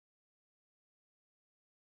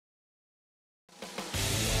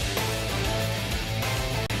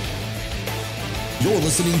You're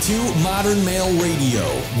listening to Modern Male Radio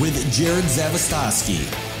with Jared Zavastosky,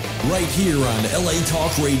 right here on LA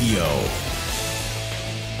Talk Radio.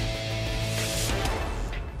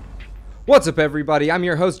 What's up, everybody? I'm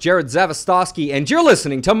your host, Jared Zavastosky, and you're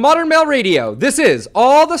listening to Modern Male Radio. This is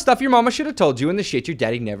all the stuff your mama should have told you and the shit your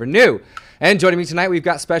daddy never knew. And joining me tonight, we've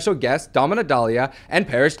got special guests Domina Dahlia and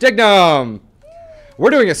Parrish Dignam. We're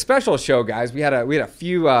doing a special show, guys. We had a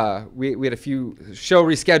few show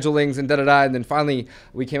reschedulings and and then finally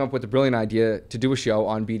we came up with the brilliant idea to do a show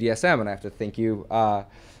on BDSM. And I have to thank you,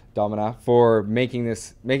 Domina, for making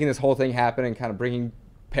this whole thing happen and kind of bringing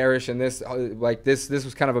Parrish and this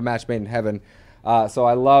was kind of a match made in heaven. So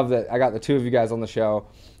I love that I got the two of you guys on the show.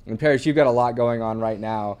 And Parrish, you've got a lot going on right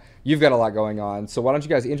now. You've got a lot going on. So why don't you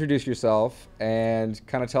guys introduce yourself and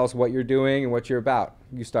kind of tell us what you're doing and what you're about.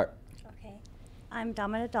 You start. I'm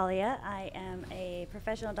Domina Dahlia. I am a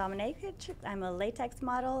professional dominatrix. I'm a latex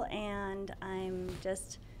model, and I'm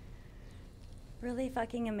just really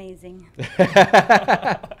fucking amazing.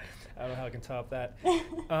 I don't know how I can top that.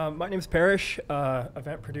 My name is Parrish,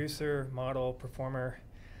 event producer, model, performer,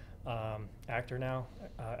 actor now,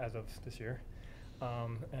 as of this year,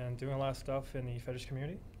 and doing a lot of stuff in the fetish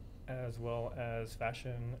community, as well as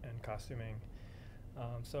fashion and costuming.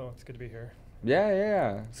 So it's good to be here.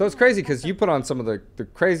 Yeah. So it's crazy because you put on some of the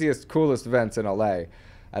craziest, coolest events in LA,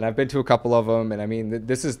 and I've been to a couple of them. And I mean,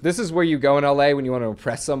 this is where you go in LA when you want to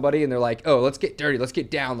impress somebody, and they're like, "Oh, let's get dirty, let's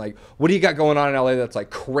get down." Like, what do you got going on in LA that's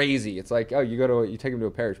like crazy? It's like, oh, you take them to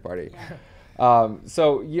a Parrish party. Yeah.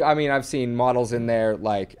 I've seen models in there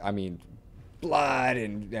like, blood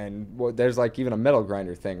and there's like even a metal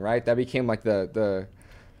grinder thing, right? That became like the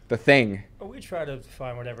thing. Well, we try to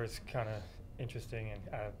find whatever's kind of interesting and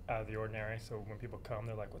out of the ordinary, so when people come,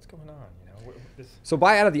 they're like, what's going on, So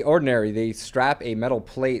by out of the ordinary, they strap a metal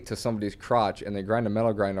plate to somebody's crotch and they grind a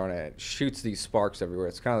metal grinder on it, and it shoots these sparks everywhere.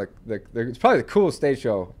 It's kind of like it's probably the coolest stage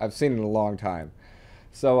show I've seen in a long we're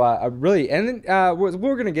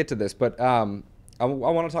going to get to this, but I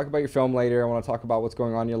want to talk about your film later. I want to talk about what's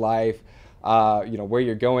going on in your life, where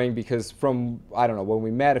you're going, because when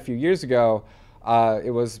we met a few years ago,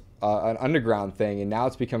 it was an underground thing, and now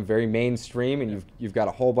it's become very mainstream, and you've got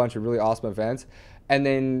a whole bunch of really awesome events. And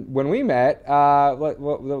then when we met, what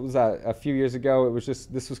was that, a few years ago, it was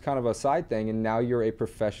just, this was kind of a side thing, and now you're a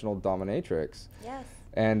professional dominatrix. Yes.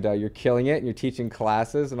 And you're killing it, and you're teaching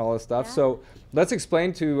classes and all this stuff. Yeah. So let's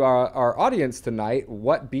explain to our audience tonight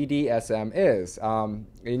what BDSM is. And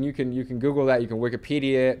you can Google that, you can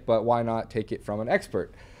Wikipedia it, but why not take it from an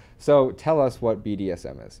expert? So tell us what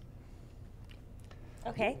BDSM is.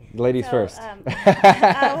 Okay. Ladies first.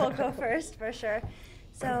 I will go first for sure.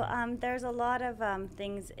 So there's a lot of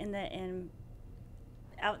things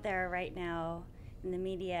out there right now in the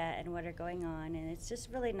media and what are going on, and it's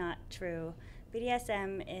just really not true.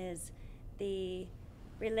 BDSM is the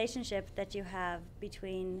relationship that you have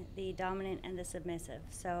between the dominant and the submissive.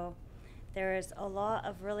 So there's a lot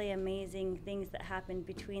of really amazing things that happen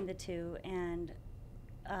between the two, and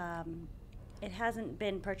it hasn't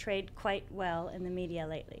been portrayed quite well in the media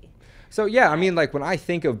lately. So yeah, when I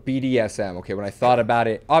think of BDSM, when I thought about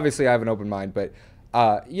it, obviously I have an open mind, but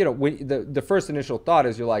when the first initial thought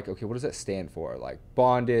is, you're like, okay, what does that stand for? Like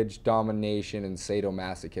bondage, domination, and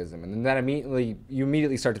sadomasochism, and then you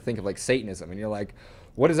immediately start to think of like Satanism, and you're like,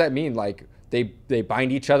 what does that mean? Like they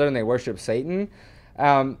bind each other and they worship Satan,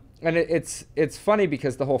 and it's funny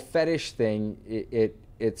because the whole fetish thing,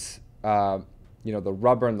 it's the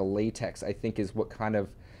rubber and the latex, I think, is what kind of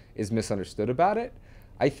is misunderstood about it.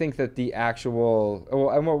 I think that the actual,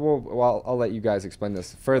 I'll let you guys explain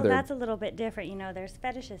this further. Well, that's a little bit different. There's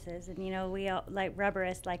fetishists, and we all, like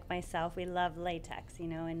rubberists like myself, we love latex,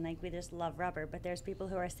 and we just love rubber. But there's people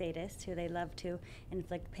who are sadists, who they love to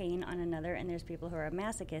inflict pain on another, and there's people who are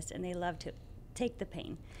masochists, and they love to take the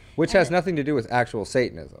pain. Which has nothing to do with actual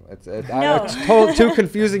Satanism. It's two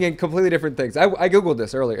confusing and completely different things. I Googled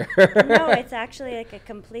this earlier. No, it's actually like a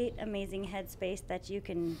complete amazing headspace that you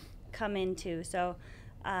can come into. So,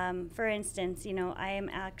 for instance, I am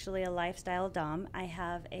actually a lifestyle dom. I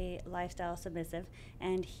have a lifestyle submissive,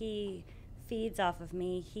 and he feeds off of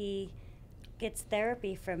me. He gets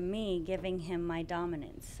therapy from me giving him my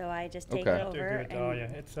dominance. So I just take it over.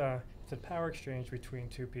 It's a power exchange between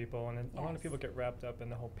two people, and a lot of people get wrapped up in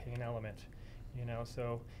the whole pain element,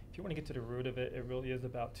 so if you want to get to the root of it, it really is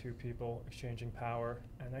about two people exchanging power,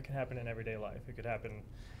 and that can happen in everyday life. It could happen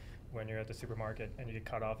when you're at the supermarket and you get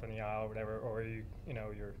cut off in the aisle or whatever, or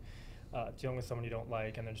you're dealing with someone you don't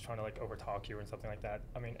like and they're just trying to like overtalk you and something like that.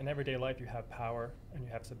 I mean, in everyday life, you have power and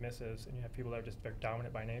you have submissives and you have people that are just very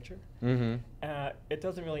dominant by nature. It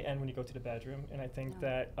doesn't really end when you go to the bedroom. And I think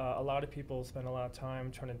that a lot of people spend a lot of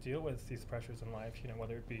time trying to deal with these pressures in life, you know,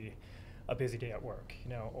 whether it be a busy day at work, you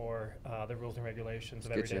know, or the rules and regulations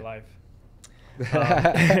of everyday life.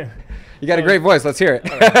 You got a great voice. Let's hear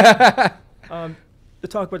it. To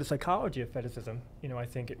talk about the psychology of fetishism, you know, I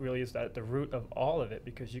think it really is at the root of all of it,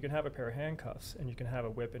 because you can have a pair of handcuffs and you can have a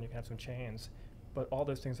whip and you can have some chains, but all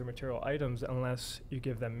those things are material items unless you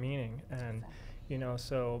give them meaning. And, you know,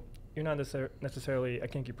 so you're not necessarily a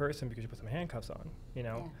kinky person because you put some handcuffs on, you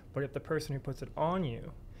know, but if the person who puts it on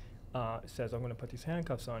you says, I'm going to put these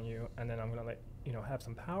handcuffs on you and then I'm going to, you know, have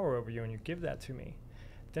some power over you and you give that to me,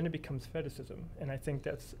 then it becomes fetishism. And I think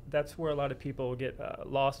that's where a lot of people get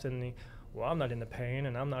lost in the, well, I'm not into pain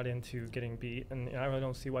and I'm not into getting beat, and I really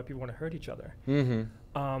don't see why people want to hurt each other.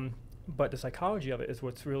 But the psychology of it is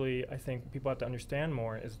what's really, I think, people have to understand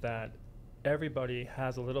more, is that everybody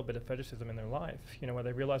has a little bit of fetishism in their life, you know, whether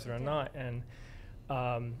they realize it or not. And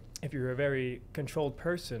if you're a very controlled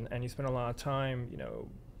person and you spend a lot of time, you know,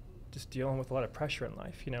 just dealing with a lot of pressure in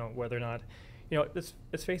life, you know, whether or not, you know,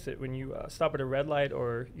 let's face it, when you stop at a red light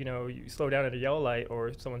or, you know, you slow down at a yellow light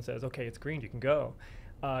or someone says, okay, it's green, you can go.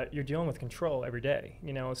 You're dealing with control every day,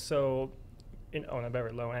 you know, so on a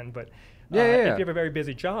very low end, but if you have a very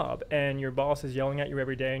busy job and your boss is yelling at you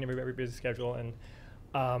every day and you have a very busy schedule, and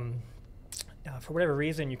for whatever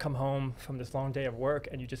reason you come home from this long day of work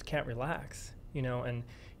and you just can't relax, you know, and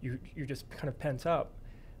you're just kind of pent up,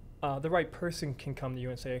 the right person can come to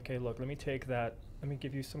you and say, okay, look, let me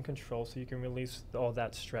give you some control so you can release all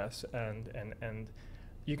that stress, and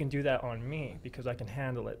you can do that on me because I can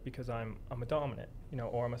handle it, because I'm a dominant, you know,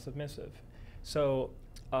 or I'm a submissive. So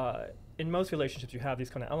in most relationships you have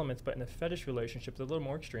these kind of elements, but in a fetish relationship it's a little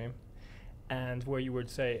more extreme, and where you would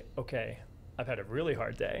say, okay, I've had a really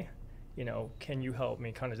hard day, you know, can you help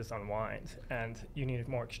me kind of just unwind? And you need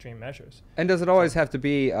more extreme measures. And does it always have to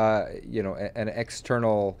be, you know, an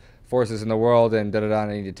external forces in the world and I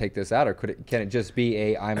need to take this out, or can it just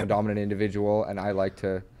be I'm a dominant individual and I like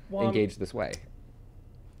to engage this way?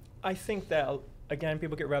 I think that, again,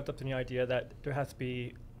 people get wrapped up in the idea that there has to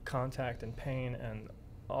be contact and pain and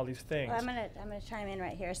all these things. Well, I'm gonna chime in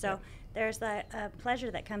right here. So there's the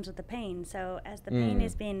pleasure that comes with the pain. So as the pain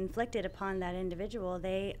is being inflicted upon that individual,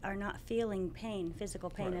 they are not feeling pain,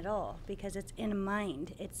 physical pain at all, because it's in a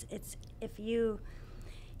mind. It's if you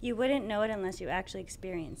wouldn't know it unless you actually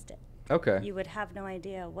experienced it. Okay. You would have no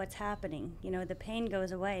idea what's happening. You know, the pain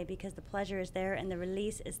goes away because the pleasure is there and the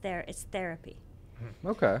release is there. It's therapy.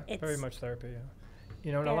 Okay. It's very much therapy, yeah.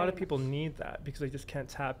 You know, and a lot of people need that because they just can't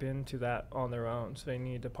tap into that on their own. So they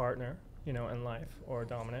need a partner, you know, in life or a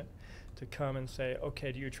dominant to come and say,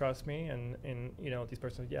 okay, do you trust me? And you know, these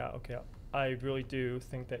persons, yeah, okay, I really do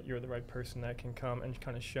think that you're the right person that can come and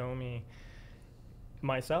kind of show me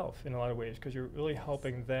myself in a lot of ways, because you're really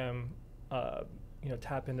helping them, you know,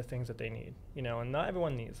 tap into things that they need, you know, and not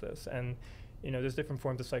everyone needs this. And, you know, there's different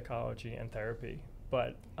forms of psychology and therapy,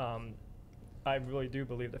 but I really do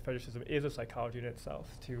believe that fetishism is a psychology in itself,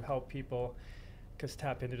 to help people just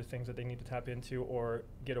tap into the things that they need to tap into, or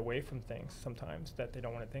get away from things sometimes that they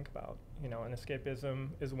don't want to think about. You know, and escapism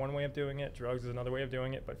is one way of doing it, drugs is another way of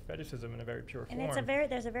doing it, but fetishism in a very pure form. And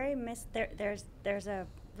there's a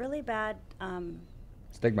really bad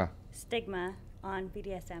stigma on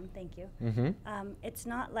BDSM. Thank you. It's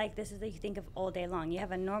not like this is that you think of all day long. You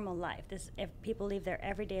have a normal life. If people live their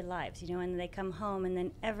everyday lives, you know, and they come home, and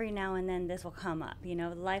then every now and then this will come up. You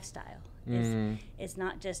know, lifestyle is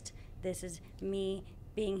not just, this is me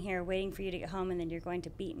being here waiting for you to get home and then you're going to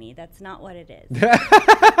beat me. That's not what it is.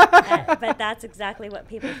 But that's exactly what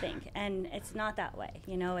people think, and it's not that way.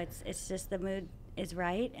 You know, it's just the mood is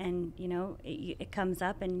right, and you know, it comes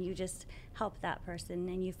up and you just help that person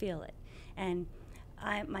and you feel it. And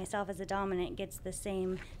I myself as a dominant gets the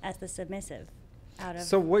same as the submissive out of.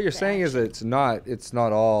 So what you're saying is it's not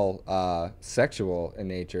all sexual in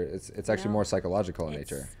nature. It's actually more psychological in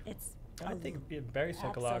nature. I think it'd be very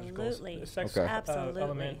psychological. Absolutely. The sex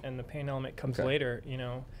element and the pain element comes later. You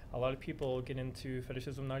know, a lot of people get into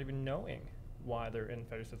fetishism not even knowing why they're in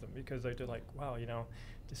fetishism, because they're just like, wow, you know,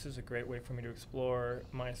 this is a great way for me to explore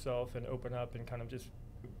myself and open up and kind of just,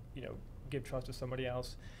 you know, give trust to somebody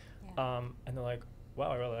else. And they're like,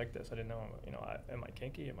 wow, I really like this. I didn't know, you know, am I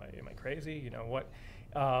kinky? Am I crazy? You know what?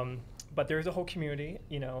 But there's a whole community,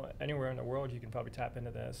 you know, anywhere in the world you can probably tap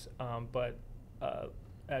into this. But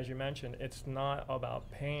as you mentioned, it's not about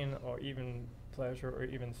pain or even pleasure or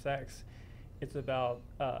even sex. It's about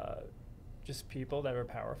just people that are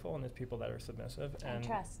powerful, and there's people that are submissive. And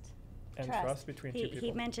trust. and trust between two people.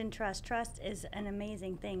 He mentioned trust. Trust is an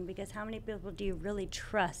amazing thing because how many people do you really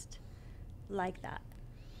trust like that?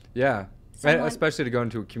 Yeah. Someone- Especially to go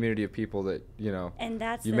into a community of people that, you know, And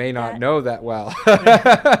that's you the- may not that- know that well.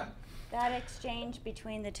 That exchange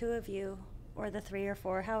between the two of you, or the three or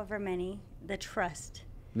four, however many, the trust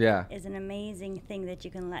Yeah. is an amazing thing that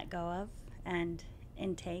you can let go of and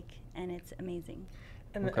intake, and it's amazing.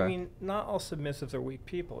 And Okay. I mean, not all submissives are weak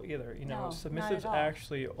people either. You know, No, not submissives at all.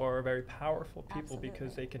 actually are very powerful people because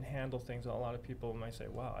Absolutely. they can handle things that a lot of people might say,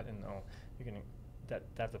 "Wow, I didn't know you can."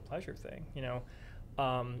 That's a pleasure thing, you know.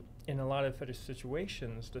 In a lot of fetish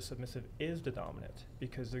situations, the submissive is the dominant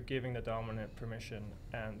because they're giving the dominant permission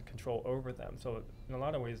and control over them. So in a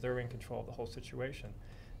lot of ways, they're in control of the whole situation,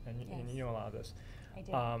 and Yes. you know a lot of this. I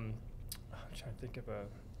do. I'm trying to think of a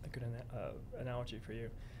good analogy for you,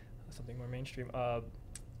 something more mainstream.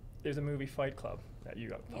 There's a movie Fight Club that you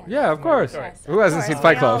got. Yeah. Yeah, of Familiar? course. Sorry. Yes, Who of hasn't seen course.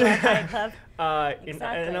 Fight We all Club? love Fight Club. And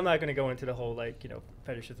Exactly. I'm not going to go into the whole, like, you know,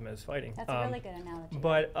 fetishism as fighting. That's a really good analogy.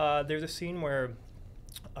 But there's a scene where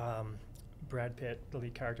Brad Pitt, the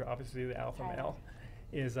lead character, obviously the alpha Tyler. male,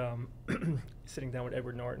 is sitting down with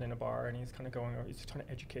Edward Norton in a bar, and he's kind of going over, he's trying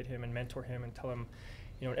to educate him and mentor him and tell him,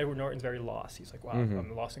 you know, Edward Norton's very lost. He's like, wow, Mhm.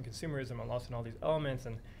 I'm lost in consumerism, I'm lost in all these elements,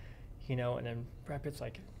 and, you know, and then Brad Pitt's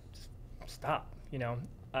like, just stop, you know.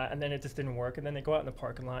 And then it just didn't work, and then they go out in the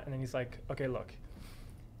parking lot, and then he's like, okay, look,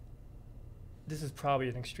 this is probably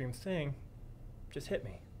an extreme thing, just hit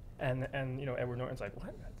me. And you know, Edward Norton's like,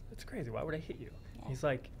 what? That's crazy, why would I hit you? Yeah. He's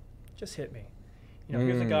like, just hit me. You know,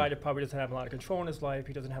 here's a guy Mm. that probably doesn't have a lot of control in his life,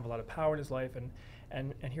 he doesn't have a lot of power in his life,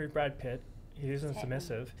 and here's Brad Pitt, he isn't Hit me.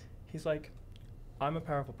 submissive. He's like, I'm a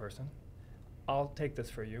powerful person, I'll take this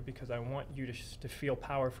for you because I want you to feel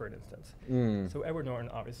power for an instance. Mm. So Edward Norton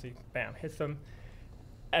obviously, bam, hits him,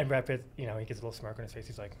 and Brad Pitt, you know, he gets a little smirk on his face,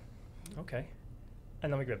 he's like, okay.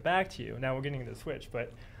 And then we get back to you. Now we're getting into the switch,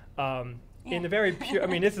 but in the very pure, I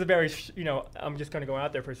mean, this is a very, you know, I'm just going to go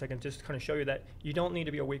out there for a second, just to kind of show you that you don't need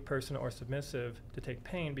to be a weak person or submissive to take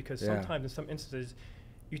pain, because Yeah. sometimes in some instances,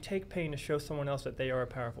 you take pain to show someone else that they are a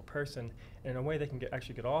powerful person, and in a way they can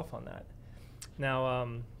actually get off on that. Now,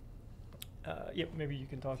 yeah, maybe you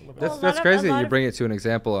can talk a little bit. Well, That's a lot of- crazy a that lot you of- bring it to an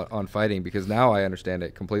example on fighting, because now I understand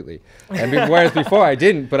it completely. And whereas before I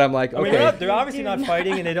didn't, but I'm like, I mean, okay, they're obviously Do not not.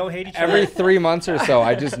 fighting, and they don't hate each other. every 3 months or so,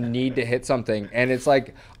 I just need to hit something. And it's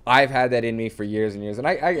like, I've had that in me for years and years. And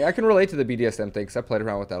I can relate to the BDSM thing because I played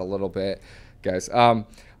around with that a little bit, guys.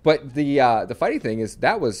 But the fighting thing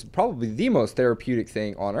that was probably the most therapeutic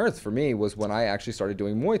thing on earth for me, was when I actually started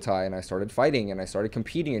doing Muay Thai and I started fighting and I started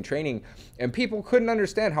competing and training, and people couldn't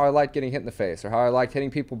understand how I liked getting hit in the face or how I liked hitting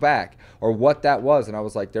people back or what that was. And I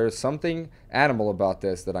was like, there's something animal about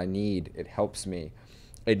this that I need. It helps me.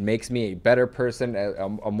 It makes me a better person,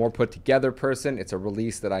 a more put together person. It's a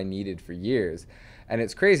release that I needed for years. And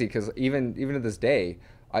it's crazy because even to this day,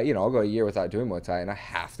 I'll go a year without doing Muay Thai, and I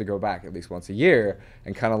have to go back at least once a year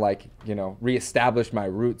and kind of like, reestablish my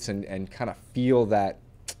roots and kind of feel that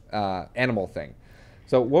animal thing.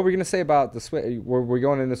 So what were we going to say about the switch? Were we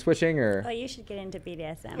going into switching or? Oh, you should get into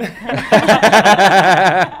BDSM.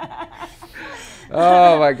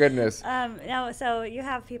 Oh my goodness. No, so you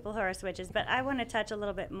have people who are switches, but I want to touch a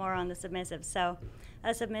little bit more on the submissive. So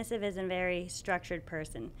a submissive is a very structured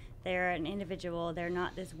person. They're an individual. They're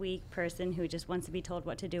not this weak person who just wants to be told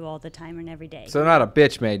what to do all the time and every day. So they're not a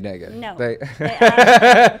bitch made nigga. No. They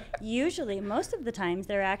Usually, most of the times,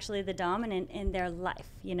 they're actually the dominant in their life,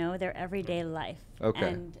 their everyday life.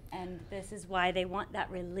 Okay. And this is why they want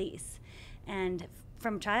that release. And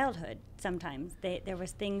from childhood, sometimes, there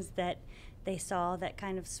was things that they saw that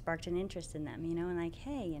kind of sparked an interest in them, and like,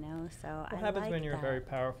 hey, so What I happens like when you're that. a very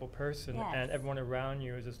powerful person Yes. and everyone around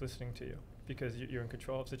you is just listening to you because you're in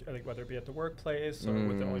control of like whether it be at the workplace or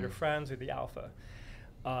with all your friends or the alpha.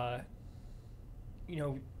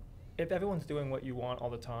 If everyone's doing what you want all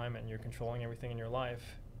the time and you're controlling everything in your life,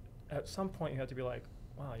 at some point you have to be like,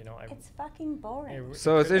 wow, It's fucking boring.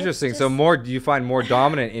 So it's It's interesting. So just- do you find more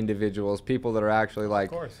dominant individuals, people that are actually of like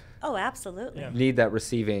course. Oh, absolutely. Yeah. need that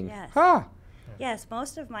receiving? Yes. Huh. Yes,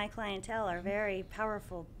 most of my clientele are very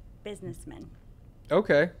powerful businessmen.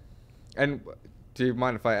 Okay. And do you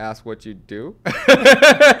mind if I ask what you do?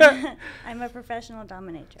 I'm a professional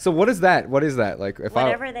dominatrix. So what is that? What is that? Like if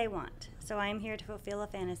Whatever they want. So I'm here to fulfill a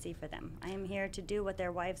fantasy for them. I am here to do what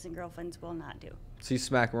their wives and girlfriends will not do. So you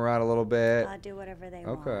smack them around a little bit. Do whatever they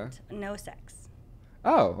Okay. want. No sex.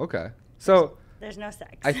 Oh, okay. So There's no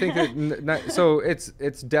sex. I think that so it's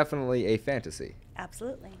definitely a fantasy.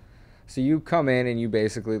 Absolutely. So you come in and you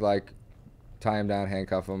basically like tie them down,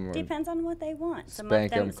 handcuff them. Or Depends on what they want.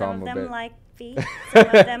 Spank 'em, Some calm of 'em a them bit. like feet.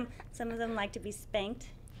 Some of them like to be spanked.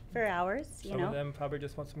 for hours, you Some know. of them probably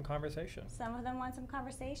just want some conversation. Some of them want some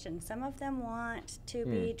conversation. Some of them want to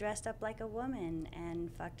be dressed up like a woman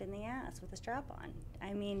and fucked in the ass with a strap on.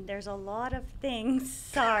 I mean, there's a lot of things.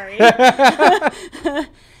 Sorry.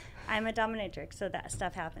 I'm a dominatrix, so that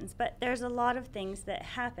stuff happens. But there's a lot of things that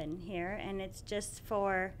happen here, and it's just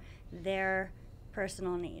for their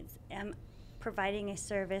personal needs. I'm providing a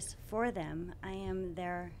service for them. I am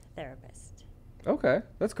their therapist. Okay,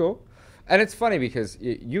 that's cool. And it's funny because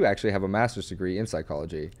you actually have a master's degree in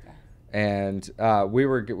psychology. Yes. And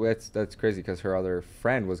that's crazy because her other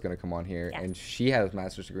friend was going to come on here, Yes. and she has a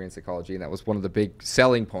master's degree in psychology, and that was one of the big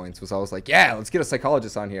selling points. Was I was like, yeah, let's get a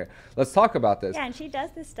psychologist on here. Let's talk about this. Yeah, and she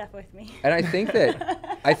does this stuff with me. And I think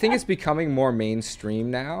it's becoming more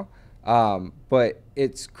mainstream now. But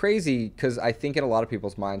it's crazy because I think in a lot of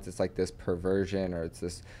people's minds it's like this perversion, or it's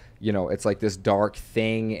this, it's like this dark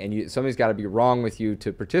thing, and somebody's got to be wrong with you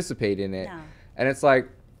to participate in it. No. And it's like,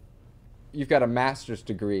 you've got a master's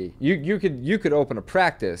degree. You could open a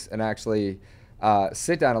practice and actually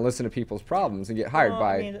sit down and listen to people's problems and get hired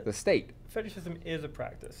by the state. Fetishism is a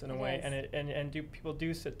practice in a way, and people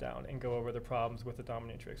do sit down and go over the problems with the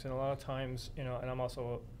dominatrix, and a lot of times, and I'm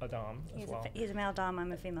also a dom as well. He's a male dom.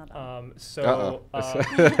 I'm a female dom. No,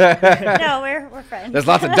 we're friends. There's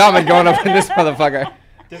lots of doming going up in this motherfucker.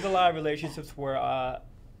 There's a lot of relationships where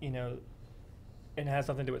it has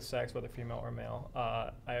nothing to do with sex, whether female or male.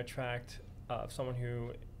 I attract someone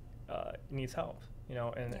who needs help,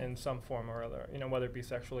 in some form or other, whether it be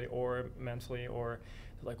sexually or mentally, or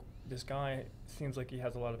like, this guy seems like he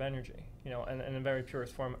has a lot of energy, and in a very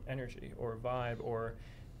purest form, energy or vibe or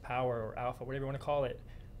power or alpha, whatever you want to call it.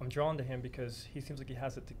 I'm drawn to him because he seems like he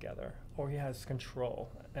has it together, or he has control.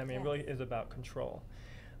 I mean, It really is about control.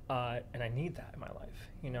 And I need that in my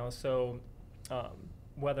life, So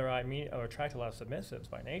whether I meet or attract a lot of submissives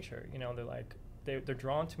by nature, they're like, they're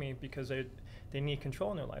drawn to me because they need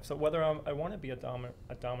control in their life. So whether I want to be a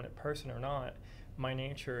dominant person or not, my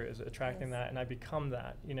nature is attracting that, and I become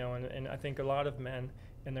that, and I think a lot of men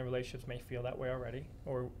in their relationships may feel that way already,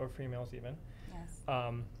 or females even. Yes.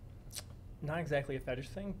 Not exactly a fetish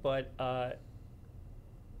thing, but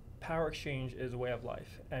power exchange is a way of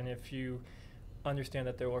life, and if you understand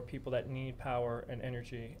that there are people that need power and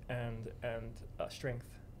energy and strength,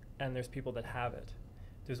 and there's people that have it,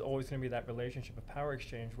 there's always going to be that relationship of power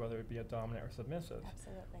exchange, whether it be a dominant or submissive.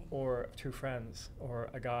 Absolutely. Or two friends,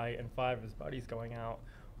 or a guy and 5 of his buddies going out,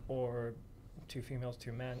 or 2 females,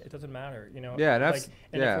 2 men. It doesn't matter, Yeah, that's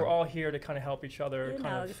if we're all here to kind of help each other, You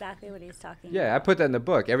know exactly what he's talking about. Yeah, I put that in the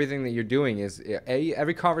book. Everything that you're doing is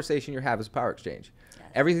every conversation you have is power exchange. Yes.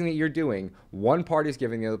 Everything that you're doing, one party's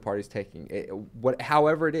giving, the other party's taking.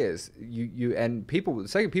 However it is, you and people. The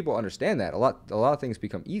second people understand that, a lot of things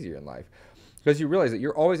become easier in life, because you realize that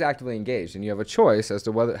you're always actively engaged, and you have a choice as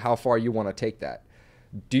to how far you want to take that.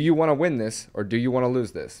 Do you want to win this, or do you want to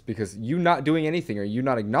lose this? Because you not doing anything, or you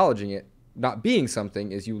not acknowledging it, not being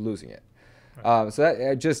something, is you losing it. Right. So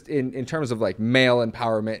that just in terms of like male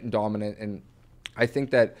empowerment and dominant, and I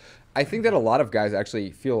think that a lot of guys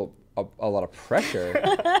actually feel a lot of pressure.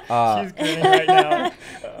 She's grinning right now.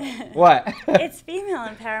 What? It's female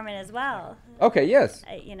empowerment as well. Okay. Yes.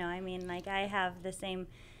 I have the same,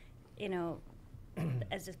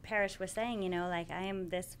 as Parrish was saying, I am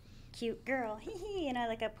this cute girl,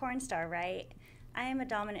 like a porn star, right? I am a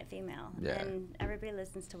dominant female, and everybody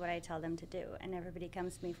listens to what I tell them to do, and everybody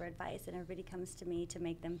comes to me for advice, and everybody comes to me to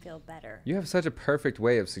make them feel better. You have such a perfect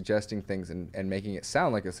way of suggesting things and making it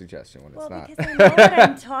sound like a suggestion when it's not. Because I know what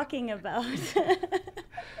I'm talking about.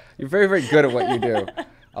 You're very, very good at what you do.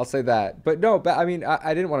 I'll say that. But no, I mean,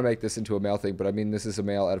 I didn't want to make this into a male thing, but I mean, this is a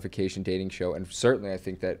male edification dating show. And certainly I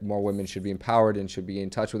think that more women should be empowered and should be in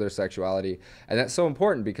touch with their sexuality. And that's so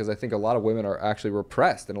important, because I think a lot of women are actually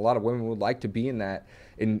repressed, and a lot of women would like to be in that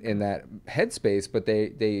headspace, but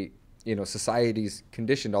they society's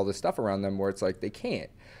conditioned all this stuff around them where it's like they can't.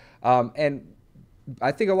 And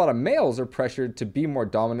I think a lot of males are pressured to be more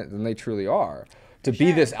dominant than they truly are. To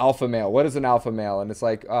be this alpha male. What is an alpha male? And it's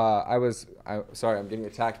like, sorry, I'm getting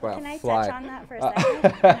attacked by a fly. Can I touch on that for a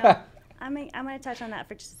second? I'm going to touch on that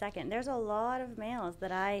for just a second. There's a lot of males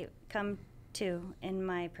that I come to in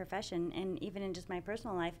my profession, and even in just my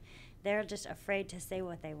personal life, they're just afraid to say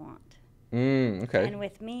what they want. Okay. And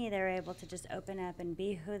with me, they're able to just open up and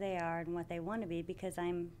be who they are and what they want to be, because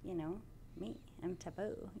I'm, me. I'm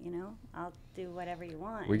taboo, I'll do whatever you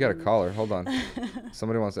want. We got a caller. Hold on.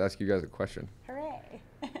 Somebody wants to ask you guys a question. Hooray.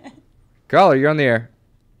 Caller, you're on the air.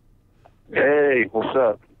 Hey, what's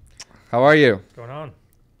up? How are you? What's going on?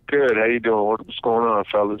 Good. How you doing? What's going on,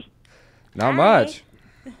 fellas? Not much.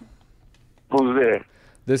 Who's there?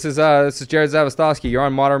 This is Jared Zavastosky. You're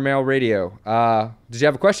on Modern Male Radio. Did you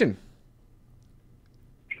have a question?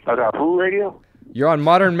 I got who radio? You're on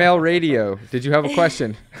Modern Male Radio. Did you have a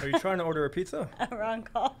question? Are you trying to order a pizza? Wrong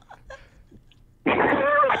call.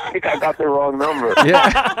 I think I got the wrong number.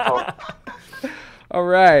 Yeah. All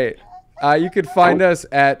right. You can find us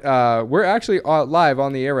at, we're actually live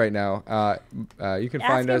on the air right now. You can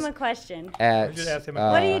find us Ask him a question. at Just ask him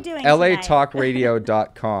a What are you doing tonight?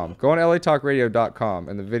 latalkradio.com. Go on latalkradio.com,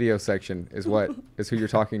 and the video section is who you're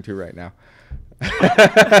talking to right now.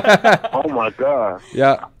 Oh my God.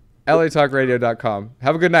 Yeah, latalkradio.com.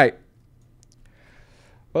 Have a good night.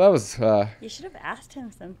 Well, that was. You should have asked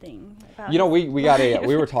him something. About You know, we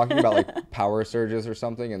were talking about like power surges or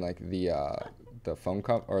something, and like the phone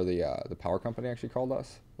or the power company actually called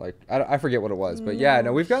us. Like I forget what it was, but yeah,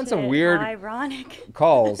 no, we've gotten some shit, weird how ironic.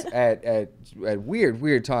 calls at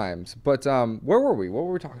weird times. But where were we? What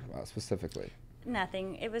were we talking about specifically?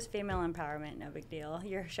 Nothing. It was female empowerment. No big deal.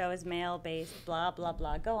 Your show is male based. Blah blah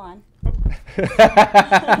blah. Go on.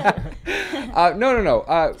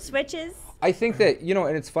 No. Switches. I think that, you know,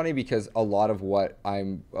 and it's funny because a lot of what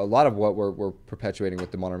we're perpetuating with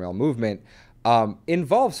the Modern Male movement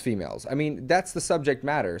involves females. I mean, that's the subject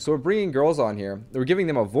matter. So we're bringing girls on here. We're giving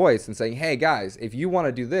them a voice and saying, hey, guys, if you want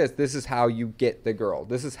to do this, this is how you get the girl.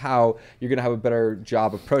 This is how you're going to have a better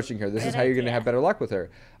job approaching her. This is how you're going to have better luck with her.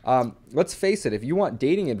 Let's face it. If you want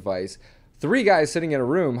dating advice, 3 guys sitting in a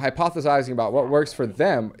room hypothesizing about what works for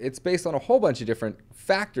them, it's based on a whole bunch of different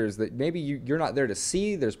factors that maybe you're not there to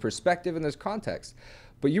see. There's perspective and there's context.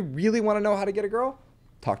 But you really want to know how to get a girl?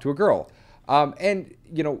 Talk to a girl. And,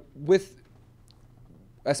 you know,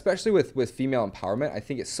 especially with female empowerment, I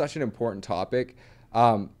think it's such an important topic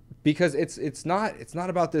because it's not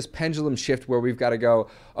about this pendulum shift where we've got to go,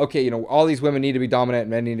 okay, you know, all these women need to be dominant and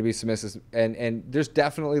men need to be submissive. And there's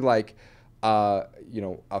definitely like, you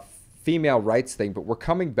know, a female rights thing, but we're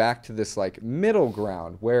coming back to this like middle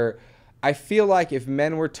ground where I feel like if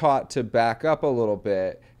men were taught to back up a little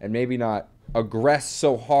bit and maybe not aggress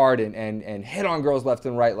so hard and hit on girls left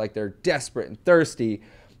and right like they're desperate and thirsty,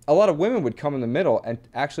 a lot of women would come in the middle and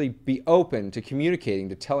actually be open to communicating,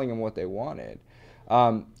 to telling them what they wanted.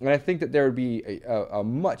 And I think that there would be a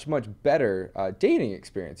much better dating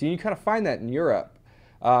experience. And you kind of find that in Europe,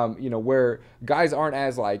 you know, where guys aren't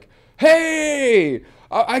as like, hey,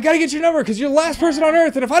 I got to get your number because you're the last person on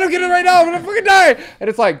earth. And if I don't get it right now, I'm going to fucking die. And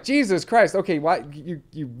it's like, Jesus Christ. Okay, why you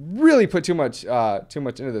really put too much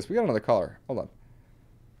into this. We got another caller. Hold on.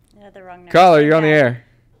 The wrong number. Caller, you're on the air.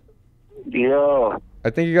 Yo. I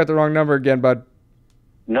think you got the wrong number again, bud.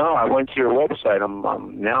 No, I went to your website.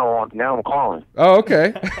 Now I'm calling. Oh,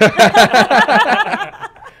 okay.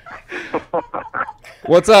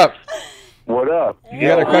 What's up? What up? You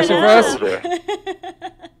got a question for us?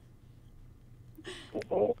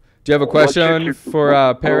 Do you have a question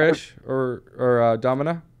for Parrish or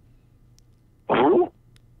Domina? Who?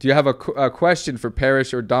 Do you have a question for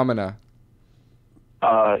Parrish or Domina?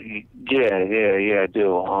 Yeah, I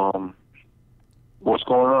do. What's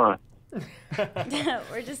going on?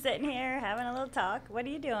 We're just sitting here having a little talk. What are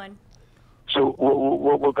you doing? So,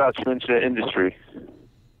 what got you into the industry?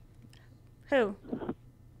 Who?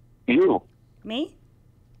 You. Me?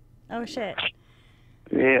 Oh shit.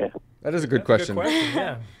 Yeah. That is a good That's question. A good question,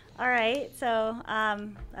 yeah. All right. So,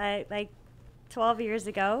 I like 12 years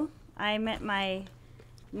ago, I met my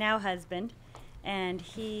now husband, and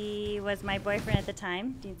he was my boyfriend at the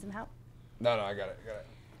time. Do you need some help? No, I got it.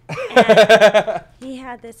 And he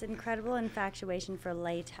had this incredible infatuation for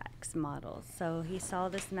latex models. So he saw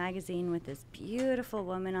this magazine with this beautiful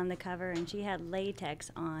woman on the cover, and she had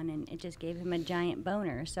latex on, and it just gave him a giant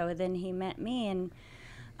boner. So then he met me, and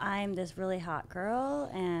I'm this really hot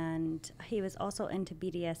girl, and he was also into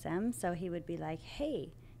BDSM. So he would be like,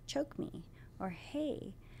 hey, choke me, or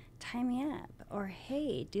hey, tie me up, or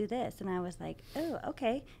hey, do this. And I was like, oh,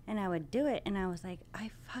 okay. And I would do it, and I was like,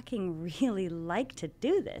 I fucking really like to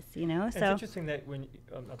do this, you know? It's So interesting that when,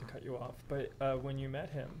 not to cut you off, but when you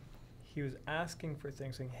met him, he was asking for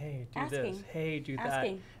things, saying, hey, do this, Asking. hey, do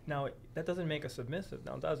Asking. that. Now, that doesn't make a submissive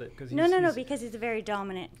now, does it? Cause no, because he's a very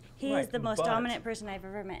dominant. He is Right, the most but- dominant person I've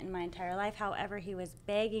ever met in my entire life. However, he was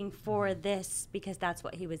begging for this because that's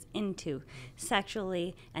what he was into.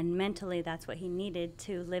 Sexually and mentally, that's what he needed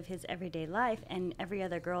to live his everyday life. And every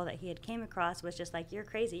other girl that he had came across was just like, you're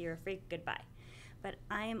crazy, you're a freak, goodbye. But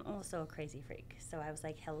I am also a crazy freak. So I was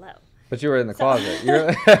like, hello. But you were in the closet.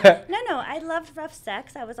 No, I loved rough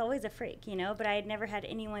sex. I was always a freak, you know, but I had never had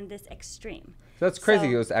anyone this extreme. That's crazy.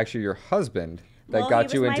 So- It was actually your husband that Well,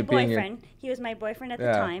 got he you was into my being boyfriend. He was my boyfriend at the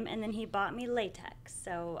Yeah. time, and then he bought me latex.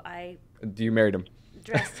 So You married him.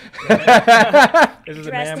 dressed This is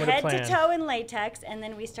a dressed man with a head to plan. toe in latex, and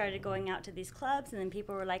then we started going out to these clubs, and then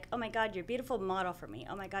people were like, oh my God, you're beautiful, model for me.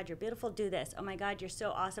 Oh my God, you're beautiful, do this. Oh my God, you're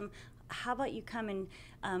so awesome. How about you come and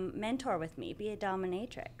mentor with me, be a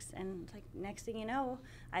dominatrix? And like next thing you know,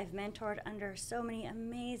 I've mentored under so many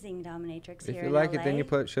amazing dominatrix If here you in like LA. it, then you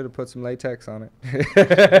should have put some latex on it.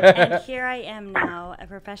 And here I am now, a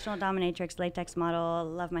professional dominatrix latex model.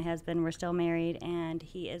 Love my husband. We're still married, and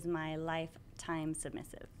he is my lifetime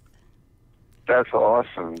submissive. That's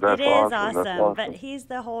awesome. That's It is awesome. That's awesome, but awesome. he's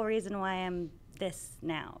the whole reason why I'm this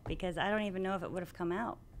now, because I don't even know if it would have come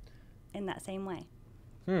out in that same way.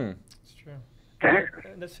 It's true.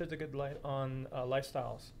 And this sheds a good light on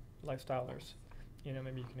lifestylers. You know,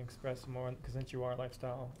 maybe you can express more, because since you are a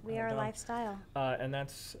lifestyle. We are a lifestyle. And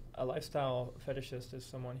that's a lifestyle fetishist is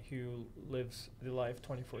someone who lives the life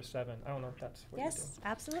 24/7. I don't know if that's what Yes,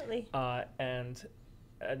 absolutely. you do.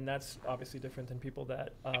 And that's obviously different than people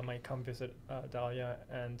that might come visit Dahlia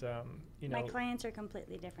and, you know. My clients are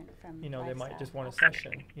completely different from You know, they might lifestyle. just want a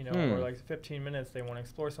session, you know, or like 15 minutes, they want to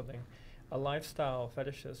explore something. A lifestyle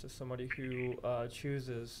fetishist is somebody who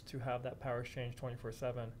chooses to have that power exchange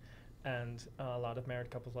 24/7. And a lot of married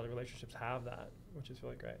couples, a lot of relationships have that, which is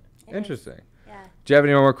really great. It is. Interesting. Yeah. Do you have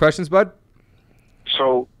any more questions, bud?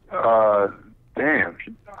 So, damn.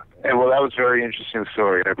 Hey, well, that was a very interesting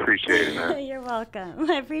story. I appreciate it, man. You're welcome.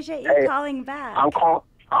 I appreciate you Hey, calling back.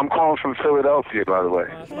 I'm calling from Philadelphia, by the way.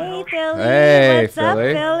 That's my Hey, home. Philly. Hey, What's up,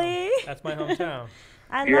 Philly. Philly? That's my hometown.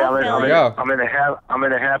 I Yeah, love Philly. Go. I'm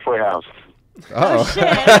in a halfway house. Oh, Oh. shit.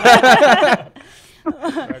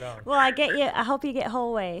 Right on. Well, I hope you get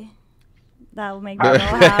whole way. That will make me real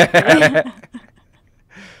happy.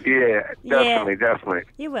 Yeah, definitely, definitely.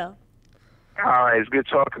 You will. All right, it's good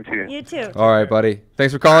talking to you. You too. All right, buddy.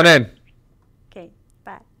 Thanks for calling in. Okay,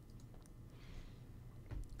 bye.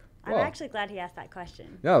 I'm Well. actually glad he asked that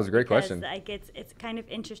question. Yeah, that was a great because, question. Like, it's kind of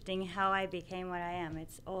interesting how I became what I am.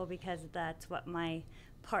 It's all because that's what my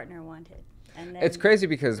partner wanted. And then It's crazy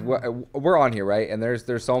because we're on here, right? And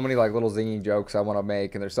there's so many like little zinging jokes I want to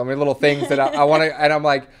make, and there's so many little things that I want to, and I'm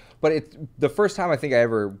like, but it's the first time I think I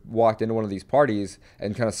ever walked into one of these parties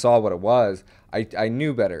and kind of saw what it was. I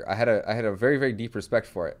knew better. I had a very, very deep respect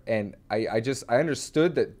for it, and I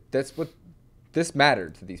understood that that's what this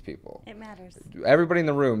mattered to these people. It matters. Everybody in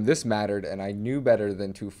the room, this mattered, and I knew better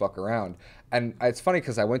than to fuck around. And it's funny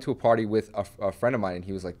because I went to a party with a friend of mine, and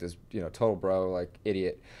he was like this, total bro, like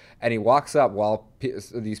idiot. And he walks up while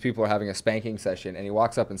these people are having a spanking session, and he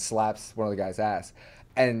walks up and slaps one of the guy's ass.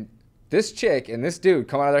 And this chick and this dude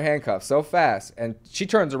come out of their handcuffs so fast, and she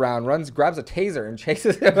turns around, grabs a taser, and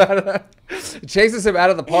chases him out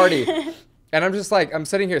of the party. And I'm just like, I'm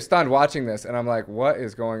sitting here stunned watching this, and I'm like, what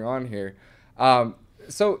is going on here?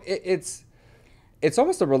 So it's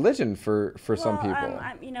almost a religion for some people.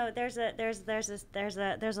 There's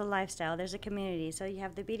a lifestyle, there's a community. So you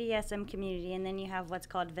have the BDSM community, and then you have what's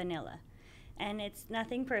called vanilla, and it's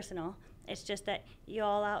nothing personal. It's just that you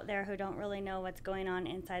all out there who don't really know what's going on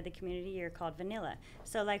inside the community, you're called vanilla.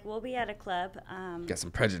 So like we'll be at a club. Got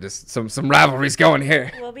some prejudice, some rivalries going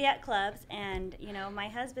here. We'll be at clubs, and my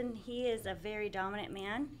husband, he is a very dominant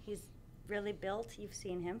man. He's really built. You've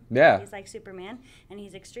seen him. Yeah. He's like Superman, and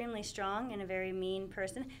he's extremely strong and a very mean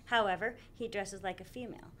person. However, he dresses like a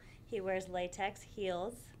female. He wears latex,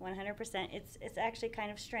 heels, 100%. It's actually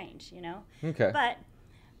kind of strange, Okay. But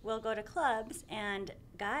we'll go to clubs, and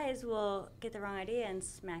guys will get the wrong idea and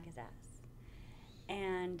smack his ass.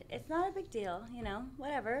 And it's not a big deal,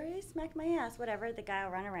 whatever. He smacked my ass, whatever. The guy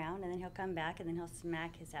will run around, and then he'll come back, and then he'll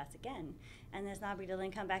smack his ass again. And there's not a big deal.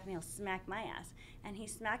 Then come back, and he'll smack my ass. And he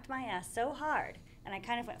smacked my ass so hard, and I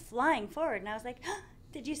kind of went flying forward, and I was like,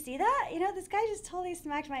 did you see that? This guy just totally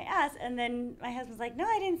smacked my ass. And then my husband's like, no,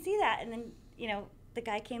 I didn't see that. And then, the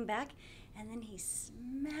guy came back, and then he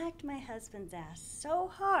smacked my husband's ass so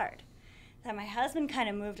hard that my husband kind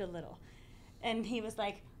of moved a little. And he was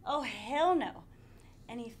like, oh, hell no.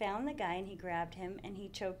 And he found the guy, and he grabbed him, and he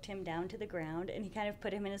choked him down to the ground, and he kind of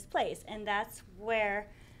put him in his place. And that's where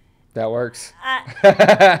That works.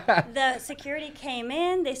 the security came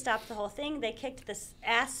in. They stopped the whole thing. They kicked this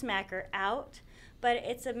ass smacker out. But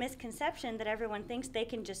it's a misconception that everyone thinks they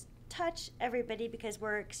can just touch everybody because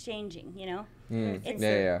we're exchanging, It's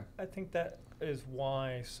Yeah. I think that is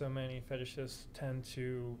why so many fetishists tend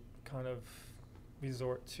to kind of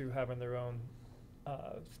resort to having their own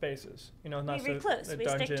spaces, not We recluse. the We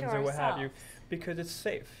stick to dungeons or what have you, ourselves. because it's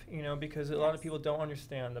safe, because a lot of people don't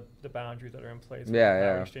understand the boundaries that are in place in Yeah, the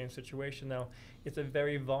power yeah. exchange situation. Now, it's a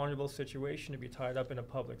very vulnerable situation to be tied up in a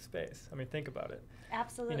public space. I mean, think about it.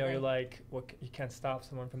 Absolutely. You're like, you can't stop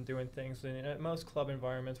someone from doing things. And in most club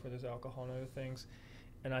environments where there's alcohol and other things,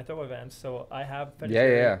 and I throw events, so I have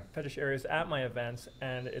fetish areas at my events,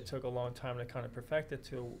 and it took a long time to kind of perfect it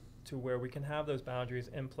to where we can have those boundaries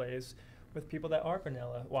in place with people that are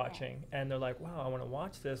vanilla watching, and they're like, wow, I want to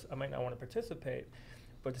watch this. I might not want to participate,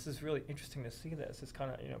 but this is really interesting to see this. It's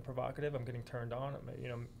kind of, you know, provocative. I'm getting turned on. You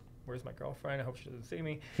know, where's my girlfriend? I hope she doesn't see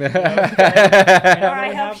me. You know, or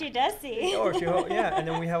I hope she does see. Or she yeah, and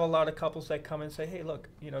then we have a lot of couples that come and say, hey, look,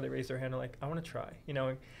 you know, they raise their hand and like, I want to try, you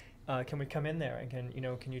know, can we come in there and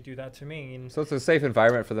can you do that to me? And so it's a safe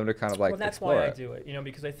environment for them to kind of like explore. Well, that's why I do it, you know,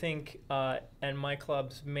 because I think, and my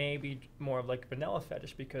clubs may be more of like vanilla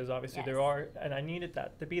fetish, because obviously there are, and I needed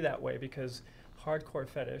that to be that way, because hardcore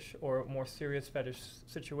fetish or more serious fetish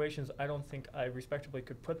situations, I don't think I respectably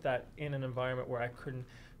could put that in an environment where I couldn't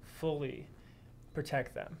fully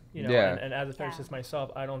protect them, you know, and as a fetishist myself,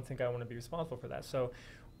 I don't think I want to be responsible for that. So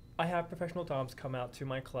I have professional doms come out to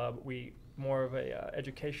my club. We more of a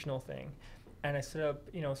educational thing, and I set up,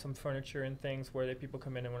 you know, some furniture and things where people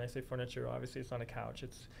come in, and when I say furniture, obviously it's not a couch,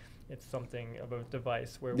 it's something of a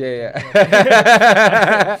device where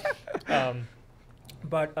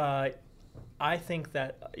but I think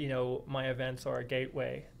that, you know, my events are a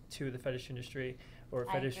gateway to the fetish industry or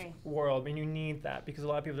fetish world. I mean, you need that, because a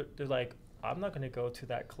lot of people, they're like, I'm not going to go to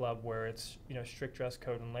that club where it's, you know, strict dress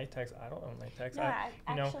code and latex. I don't own latex. Yeah,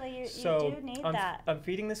 you do need that. I'm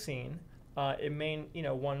feeding the scene. It may, you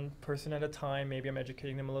know, one person at a time. Maybe I'm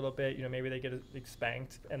educating them a little bit. You know, maybe they get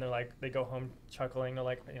spanked and they're like, they go home chuckling. They're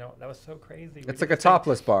like, you know, that was so crazy. It's like a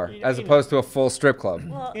topless bar as opposed to a full strip club.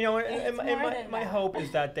 Well, you know, and my hope is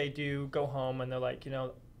that they do go home and they're like, you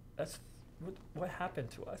know, that's what happened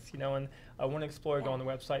to us, you know, and I want to explore, go on the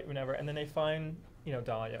website, whenever, and then they find, you know,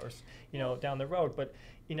 Dahlia or, you know, down the road. But,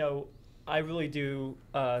 you know, I really do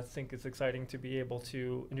think it's exciting to be able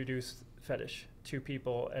to introduce fetish to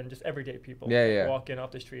people, and just everyday people walk in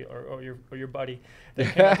off the street, or your buddy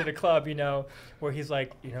that came into the club, you know, where he's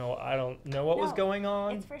like, you know, I don't know what was going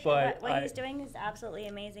on. It's for sure. But what he's doing is absolutely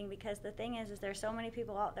amazing, because the thing is there's so many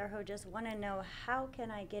people out there who just want to know, how can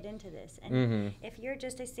I get into this? And if you're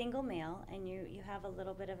just a single male and you have a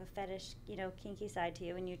little bit of a fetish, you know, kinky side to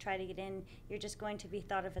you, and you try to get in, you're just going to be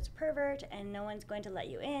thought of as a pervert, and no one's going to let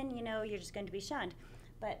you in, you know, you're just going to be shunned.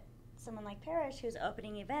 But someone like Parrish, who's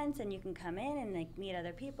opening events, and you can come in and like meet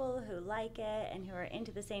other people who like it and who are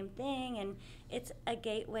into the same thing, and it's a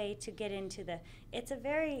gateway to get into it's a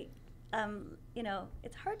very, you know,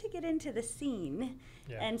 it's hard to get into the scene.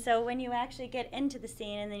 And so when you actually get into the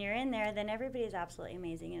scene and then you're in there, then everybody's absolutely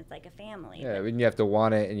amazing, and it's like a family. Yeah, I mean, you have to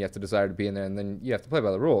want it, and you have to desire to be in there, and then you have to play by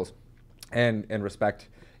the rules and respect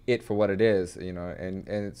it for what it is, you know, and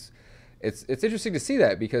it's interesting to see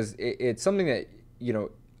that, because it's something that, you know,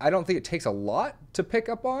 I don't think it takes a lot to pick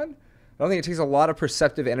up on. I don't think it takes a lot of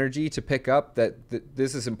perceptive energy to pick up that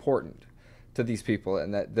this is important to these people,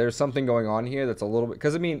 and that there's something going on here that's a little bit,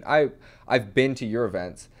 because I mean, I've been to your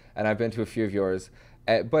events, and I've been to a few of yours,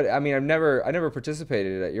 but I mean, I never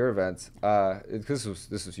participated at your events, because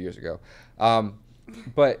this was years ago,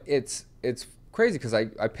 but it's crazy, because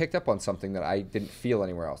I picked up on something that I didn't feel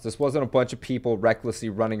anywhere else. This wasn't a bunch of people recklessly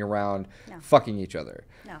running around fucking each other.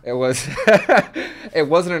 No. It was it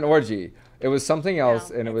wasn't an orgy. It was something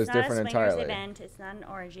else, and it was different entirely. It's not a swingers event. It's not an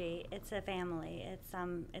orgy. It's a family.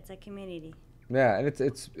 It's a community. Yeah, and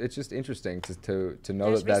it's just interesting to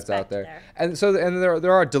know that that's out there. And so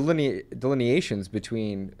there are delineations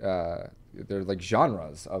between they're like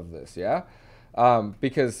genres of this,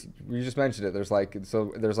 because you just mentioned it. There's like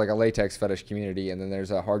a latex fetish community, and then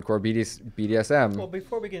there's a hardcore BDSM. Well,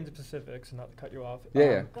 before we get into specifics, and not to cut you off,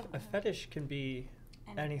 a fetish can be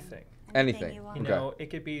anything. Anything. You know, it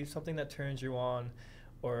could be something that turns you on,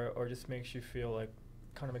 or just makes you feel like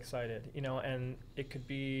kind of excited. You know, and it could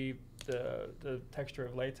be the texture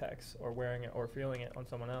of latex, or wearing it, or feeling it on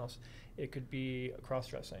someone else. It could be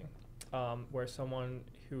cross-dressing. Where someone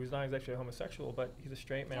who's not exactly homosexual, but he's a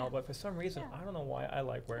straight male, but for some reason, I don't know why I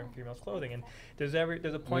like wearing females' clothing. And there's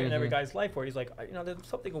a point in every guy's life where he's like, you know, there's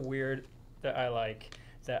something weird that I like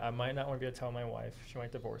that I might not want to be able to tell my wife. She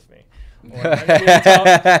might divorce me. Or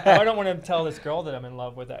I don't want to tell this girl that I'm in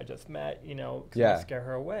love with that I just met, you know, because I scare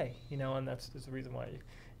her away, you know, and that's the reason why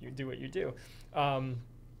you do what you do.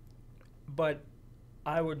 But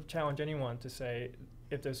I would challenge anyone to say,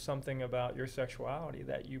 if there's something about your sexuality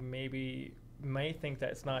that you may think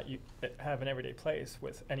that it's not have an everyday place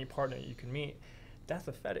with any partner you can meet, that's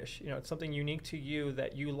a fetish. You know, it's something unique to you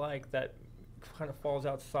that you like, that kind of falls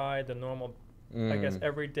outside the normal, I guess,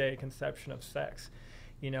 everyday conception of sex.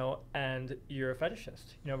 You know, and you're a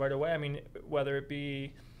fetishist. You know, right away. I mean, whether it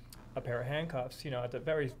be a pair of handcuffs, you know, at the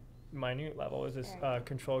very minute level, is this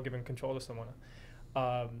giving control to someone.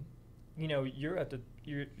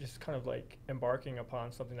 you're just kind of like embarking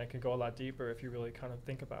upon something that could go a lot deeper if you really kind of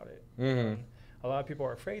think about it. A lot of people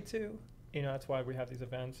are afraid to, that's why we have these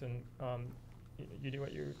events, and you do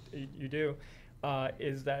what you do,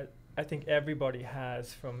 is that I think everybody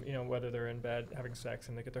has, from whether they're in bed having sex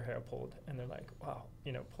and they get their hair pulled and they're like, wow,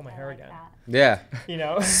 pull my hair like again. that.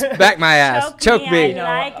 Yeah. Smack my ass. Choke me.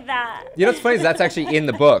 I like that. You know what's funny is that's actually in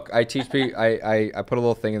the book. I teach people, I put a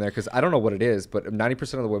little thing in there because I don't know what it is, but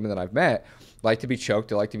 90% of the women that I've met like to be choked,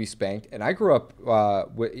 they like to be spanked. And I grew up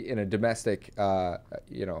in a domestic, a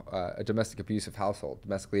domestic abusive household,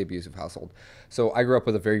 domestically abusive household. So I grew up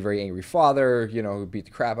with a very, very angry father, who beat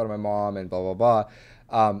the crap out of my mom and blah, blah,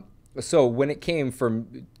 blah. So when it came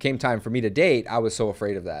time for me to date, I was so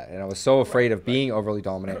afraid of that. And I was so afraid of being overly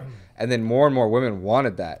dominant. And then more and more women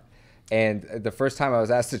wanted that. And the first time I was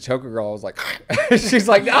asked to choke a girl, I was like, she's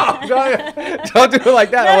like, no, don't do it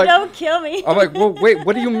like that. No, I'm like, don't kill me. I'm like, well, wait,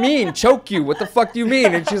 what do you mean? Choke you? What the fuck do you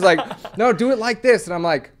mean? And she's like, no, do it like this. And I'm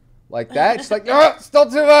like that? She's like, no, still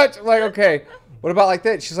too much. I'm like, okay, what about like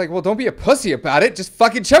that? She's like, well, don't be a pussy about it. Just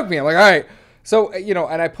fucking choke me. I'm like, all right. So,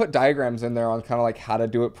 and I put diagrams in there on kind of like how to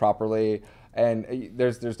do it properly. And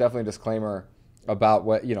there's definitely a disclaimer about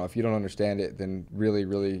what, if you don't understand it, then really,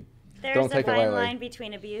 really don't take it lightly. There's a fine line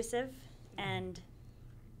between abusive and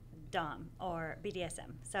Dom or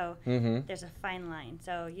BDSM. So there's a fine line.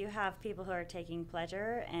 So you have people who are taking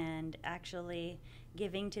pleasure and actually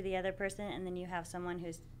giving to the other person, and then you have someone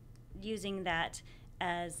who's using that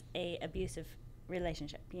as a abusive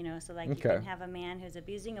relationship, So like you can have a man who's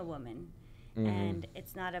abusing a woman. And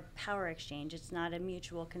it's not a power exchange. It's not a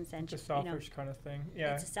mutual consent. It's a selfish kind of thing.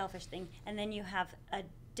 Yeah. It's a selfish thing. And then you have a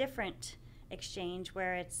different exchange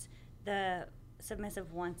where it's the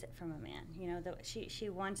submissive wants it from a man. She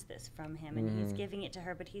wants this from him, and he's giving it to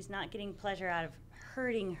her, but he's not getting pleasure out of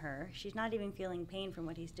hurting her. She's not even feeling pain from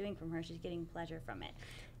what he's doing from her. She's getting pleasure from it.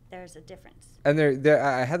 There's a difference. And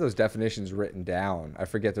I had those definitions written down. I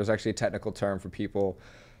forget. There's actually a technical term for people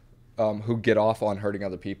who get off on hurting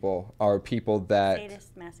other people, are people that...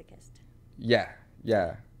 Sadist, masochist. Yeah.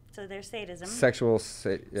 So there's sadism.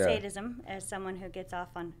 Sadism as someone who gets off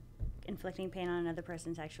on inflicting pain on another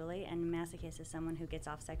person sexually, and masochist is someone who gets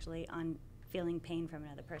off sexually on feeling pain from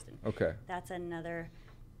another person. Okay. That's another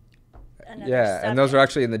yeah, subject. And those are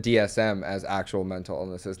actually in the DSM as actual mental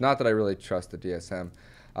illnesses. Not that I really trust the DSM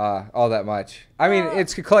all that much. I mean,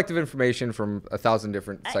 it's collective information from 1,000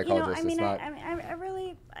 different psychologists.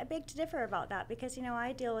 I beg to differ about that because,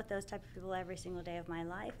 I deal with those type of people every single day of my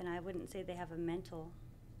life, and I wouldn't say they have a mental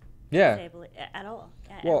disability at all.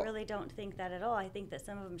 I really don't think that at all. I think that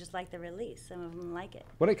some of them just like the release. Some of them like it.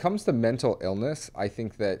 When it comes to mental illness, I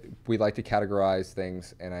think that we like to categorize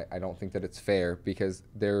things, and I don't think that it's fair because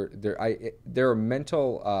there are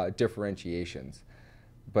mental differentiations.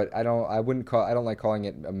 But I don't like calling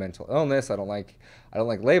it a mental illness. I don't like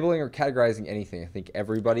labeling or categorizing anything. I think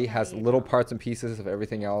everybody has little parts and pieces of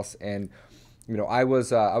everything else. And I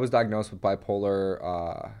was diagnosed with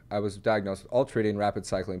bipolar. I was diagnosed with alternating rapid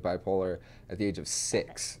cycling bipolar at the age of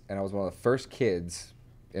 6, and I was one of the first kids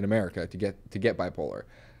in America to get bipolar.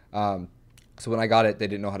 So when I got it, they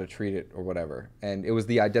didn't know how to treat it or whatever. And it was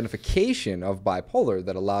the identification of bipolar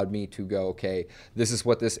that allowed me to go, okay, this is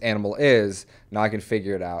what this animal is. Now I can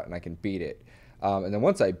figure it out and I can beat it. And then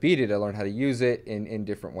once I beat it, I learned how to use it in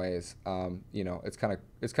different ways. It's kind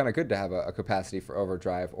of good to have a capacity for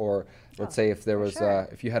overdrive. Or let's say if there was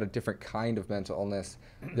if you had a different kind of mental illness,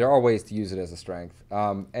 there are ways to use it as a strength.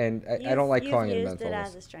 And I don't like calling it a mental illness. You've used it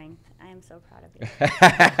as a strength. I am so proud of you.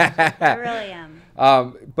 I really am.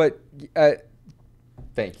 But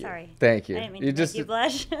thank you. Sorry. Thank you. I didn't mean to make you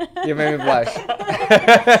blush. You made me blush.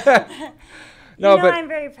 But I'm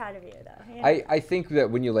very proud of you, though. Yeah. I think that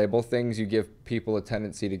when you label things, you give people a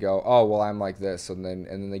tendency to go, oh, well, I'm like this, and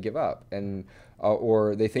then they give up, and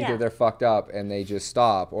or they think that they're fucked up and they just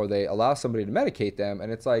stop, or they allow somebody to medicate them,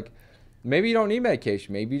 and it's like, maybe you don't need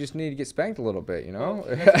medication. Maybe you just need to get spanked a little bit,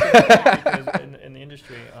 Because in the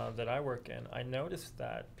industry that I work in, I noticed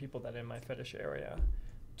that people that in my fetish area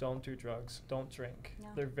don't do drugs, don't drink. No.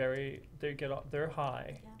 Their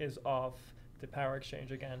high is off the power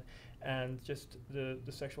exchange again, and just the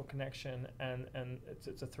sexual connection, and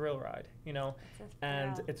it's a thrill ride,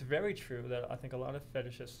 And it's very true that I think a lot of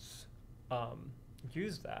fetishists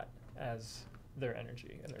use that as their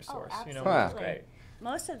energy and their source. Absolutely. Which is great.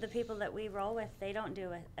 Most of the people that we roll with, they don't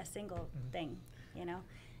do a single thing,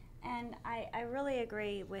 And I really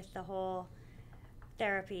agree with the whole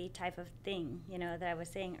therapy type of thing, that I was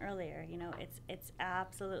saying earlier. It's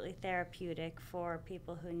absolutely therapeutic for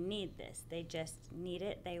people who need this. They just need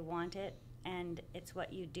it, they want it, and it's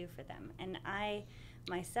what you do for them. And I,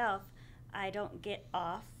 myself, I don't get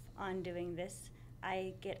off on doing this.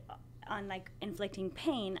 I get on like inflicting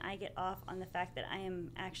pain. I get off on the fact that I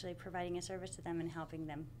am actually providing a service to them and helping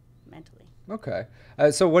them mentally. Okay.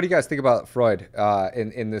 So what do you guys think about Freud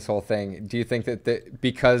in this whole thing? Do you think that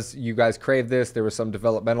because you guys crave this, there was some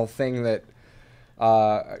developmental thing that...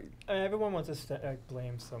 everyone wants to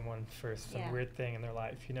blame someone for some weird thing in their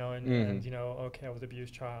life, you know, and you know, okay, I was an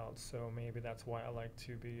abused child, so maybe that's why I like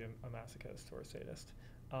to be a masochist or a sadist.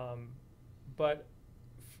 But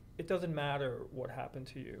it doesn't matter what happened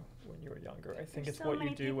to you when you were younger. I think it's what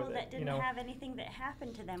you do with it. That didn't have anything that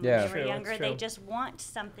happened to them Yeah. when they were younger. They just want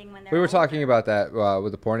something when they're We were older. talking about that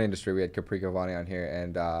with the porn industry. We had Capri Giovanni on here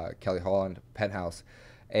and Kelly Holland, Penthouse.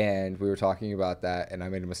 And we were talking about that, and I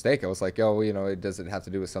made a mistake. I was like, oh, you know, it doesn't have to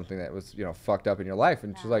do with something that was, you know, fucked up in your life.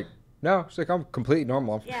 And she's like, no. She's like, I'm completely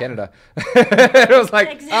normal. I'm from Canada. And I was like,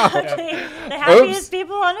 exactly. oh. The happiest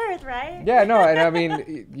people on earth, right? Yeah, no, and I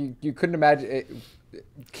mean, you couldn't imagine it.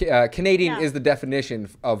 Canadian is the definition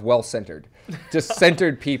of well-centered. Just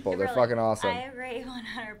centered people. They're fucking awesome. I agree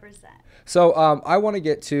 100%. So I want to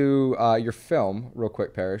get to your film real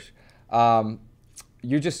quick, Parrish.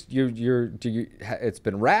 It's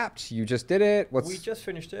been wrapped. You just did it. We just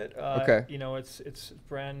finished it. Okay. You know, it's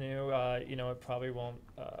brand new. You know, it probably won't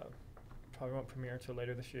premiere until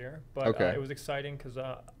later this year. But it was exciting because you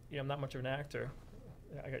know, I'm not much of an actor.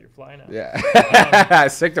 I got your fly now. Yeah. I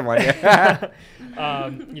sicked him on you.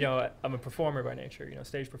 You know, I'm a performer by nature. You know,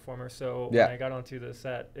 stage performer. So when I got onto the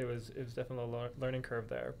set, it was definitely a learning curve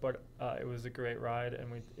there. But it was a great ride,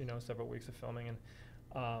 and we several weeks of filming, and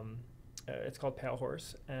it's called Pale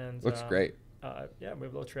Horse, and looks great. Yeah, we have a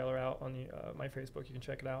little trailer out on my Facebook. You can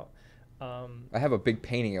check it out. I have a big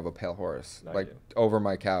painting of a pale horse, No, like over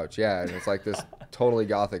my couch. Yeah, and it's like this totally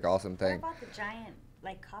gothic, awesome thing. What about the giant,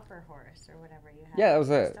 like, copper horse or whatever you have? Yeah, that was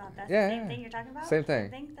it. That's Yeah, the same thing you're talking about? Same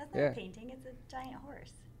thing. That's not a painting. It's a giant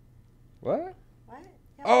horse. What? What?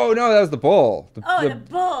 Yeah. Oh no, that was the bull. The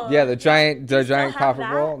bull. Yeah, the giant still have copper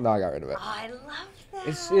that? bull. No, I got rid of it. Oh, I love that.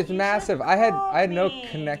 It's You massive. should've I had told no me.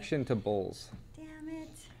 connection to bulls. Damn it.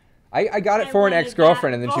 I got it I for an wanted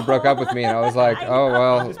ex-girlfriend, that and then she broke up with me, and I was like, I oh know.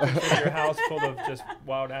 well. Just picture your house full of just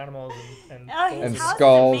wild animals and Oh, bulls. his And house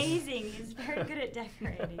skulls. is amazing. He's very good at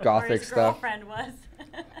decorating. Gothic or his stuff. girlfriend was.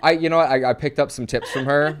 You know what? I picked up some tips from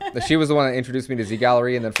her. She was the one that introduced me to Z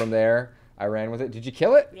Gallery, and then from there, I ran with it. Did you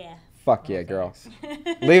kill it? Yeah. Fuck yeah, girl.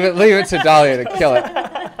 Leave it to Dahlia to kill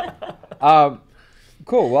it.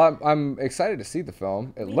 Cool. Well, I'm excited to see the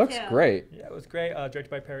film. It Me looks too. great. Yeah, it was great. Directed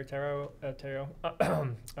by Perry Teo,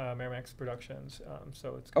 Miramax Productions.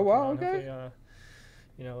 So it's Oh, gonna wow, come out. okay. Hopefully,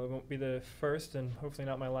 you know, it won't be the first, and hopefully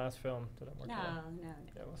not my last film that I'm working on. No.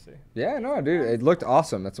 Yeah, we'll see. Yeah, no, dude, it looked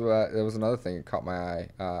awesome. That was another thing that caught my eye.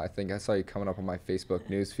 I think I saw you coming up on my Facebook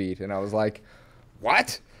news feed, and I was like,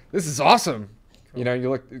 "What? This is awesome!" Cool. You know, you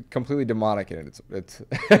look completely demonic in it. It's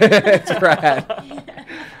it's rad.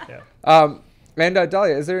 Yeah. And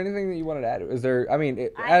Dahlia, is there anything that you wanted to add? Is there? I mean,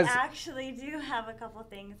 I actually do have a couple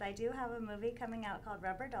things. I do have a movie coming out called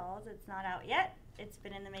Rubber Dolls. It's not out yet. It's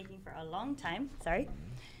been in the making for a long time. Sorry.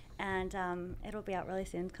 And it'll be out really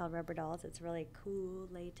soon. It's called Rubber Dolls. It's a really cool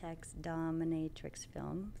latex dominatrix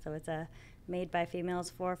film. So it's made by females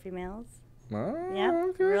for females. Oh, Yeah,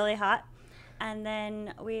 okay. really hot. And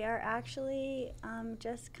then we are actually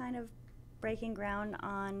just kind of breaking ground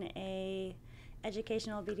on a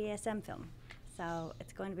educational BDSM film. So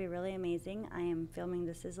it's going to be really amazing. I am filming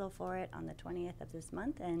the sizzle for it on the 20th of this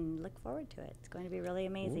month and look forward to it. It's going to be really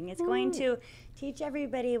amazing. It's going to teach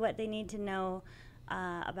everybody what they need to know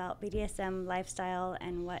about BDSM lifestyle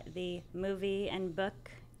and what the movie and book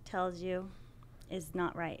tells you is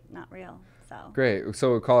not right, not real. So Great.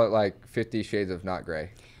 So we'll call it like 50 Shades of Not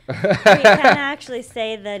Gray. we can't actually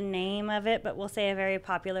say the name of it, but we'll say a very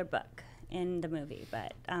popular book in the movie.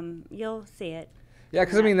 But you'll see it. Yeah,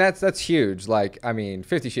 because I mean that's huge. Like, I mean,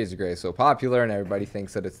 50 Shades of Grey is so popular, and everybody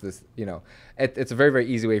thinks that it's this. You know, it's a very, very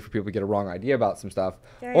easy way for people to get a wrong idea about some stuff,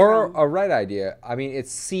 Very or wrong. a right idea. I mean, it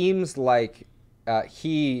seems like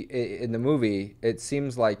in the movie, it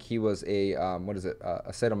seems like he was a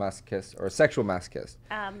a sadomasochist or a sexual masochist,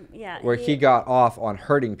 Yeah. where he got off on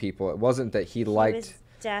hurting people. It wasn't that he was liked.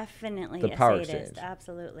 definitely the a power sadist, exchange.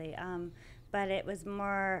 absolutely. But it was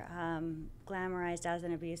more glamorized as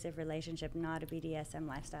an abusive relationship, not a BDSM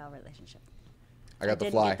lifestyle relationship. I got the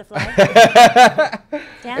didn't fly. get the fly.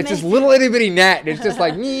 Damn It's just it. little itty bitty net. And it's just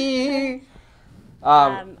like me.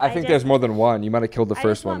 I think there's more than one. You might have killed the I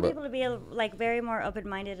first just want one, but people to be like very more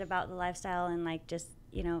open-minded about the lifestyle and like just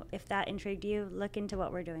you know, if that intrigued you, look into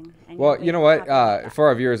what we're doing. And Well, you'll you know be what? happy about that. For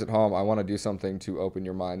our viewers at home, I want to do something to open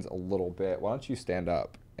your minds a little bit. Why don't you stand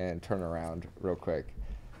up and turn around real quick?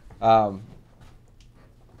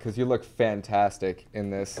 Because you look fantastic in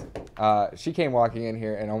this. She came walking in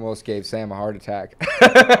here and almost gave Sam a heart attack.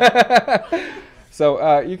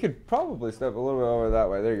 So you could probably step a little bit over that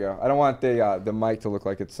way. There you go. I don't want the mic to look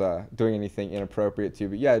like it's doing anything inappropriate to you.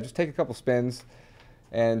 But yeah, just take a couple spins.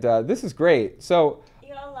 And this is great. So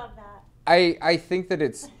You all love that. I think that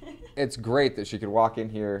it's great that she could walk in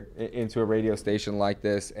here into a radio station like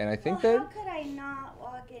this. And I think Well, that... how could I not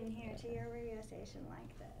walk in here to your radio station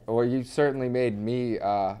like this? Well, you certainly made me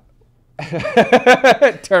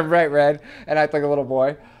turn bright red and act like a little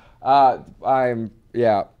boy. I'm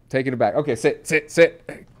taking it back. Okay, sit.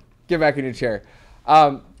 Get back in your chair.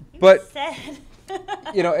 But Said.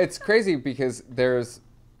 you know, it's crazy because there's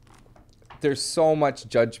so much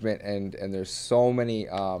judgment and there's so many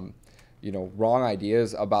wrong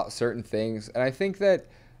ideas about certain things, and I think that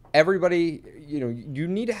everybody, you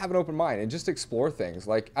need to have an open mind and just explore things.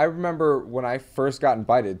 Like, I remember when I first got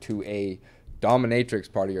invited to a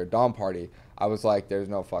dominatrix party or dom party, I was like, there's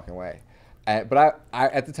no fucking way. But I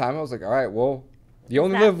at the time I was like, all right, well, you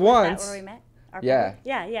only live once. Is that where we met? Our Yeah.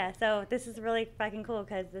 party? Yeah. So this is really fucking cool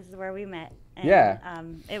because this is where we met. And, Yeah.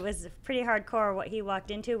 It was pretty hardcore. What he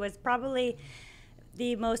walked into was probably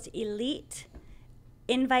the most elite,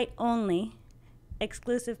 invite-only,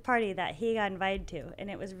 exclusive party that he got invited to, and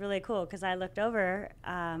it was really cool because I looked over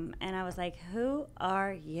and I was like, "Who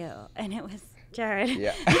are you?" And it was Jared.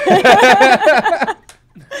 Yeah.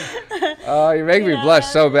 Oh, you're making me blush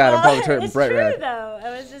so bad. I'm probably turning bright red. It's true, though.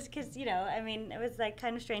 It was just because, I mean, it was like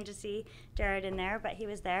kind of strange to see Jared in there, but he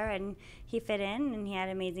was there and he fit in and he had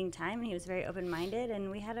an amazing time and he was very open-minded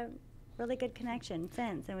and we had a really good connection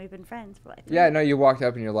since, and we've been friends for like 3 Yeah, years. no, you walked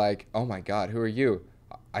up and you're like, oh my God, who are you?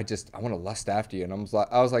 I want to lust after you. And I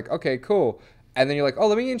was like, okay, cool. And then you're like, oh,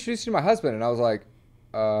 let me introduce you to my husband. And I was like,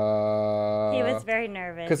 He was very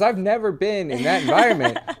nervous. because I've never been in that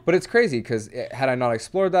environment. But it's crazy because had I not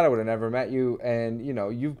explored that, I would have never met you. And,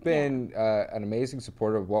 you've been an amazing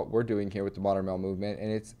supporter of what we're doing here with the Modern Male Movement.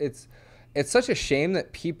 And it's such a shame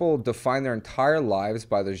that people define their entire lives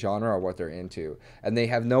by the genre or what they're into. And they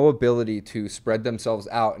have no ability to spread themselves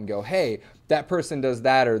out and go, hey, that person does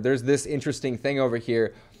that, or there's this interesting thing over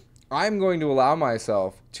here. I'm going to allow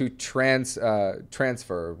myself to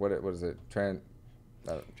transfer. What is it?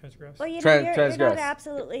 Transgress. Well, you're transgress. not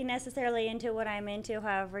absolutely necessarily into what I'm into.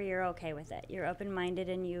 However, you're okay with it. You're open-minded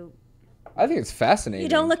and you I think it's fascinating. you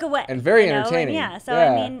don't look away. And very and entertaining. yeah, so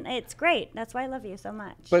I mean, it's great. That's why I love you so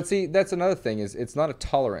much. But see, that's another thing, is it's not a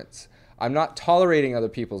tolerance. I'm not tolerating other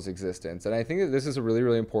people's existence. And I think that this is a really,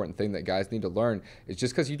 really important thing that guys need to learn. Is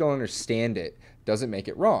just because you don't understand it doesn't make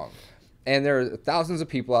it wrong. And there are thousands of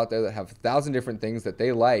people out there that have 1,000 different things that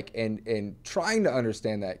they like, and trying to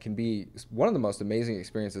understand that can be one of the most amazing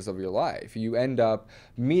experiences of your life. You end up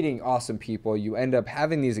meeting awesome people. You end up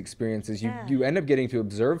having these experiences. You end up getting to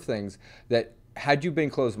observe things that, had you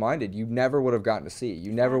been closed-minded, you never would have gotten to see.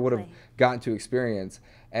 You never would have gotten to experience.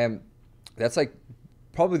 And that's like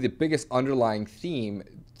probably the biggest underlying theme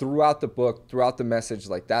throughout the book, throughout the message.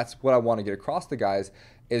 Like, that's what I want to get across to guys,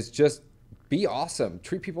 is just be awesome,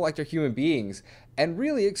 treat people like they're human beings, and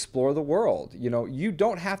really explore the world. You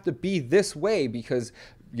don't have to be this way because,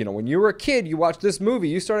 when you were a kid, you watched this movie,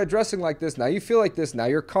 you started dressing like this, now you feel like this, now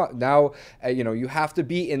you're you have to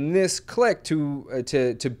be in this clique to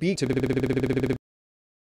be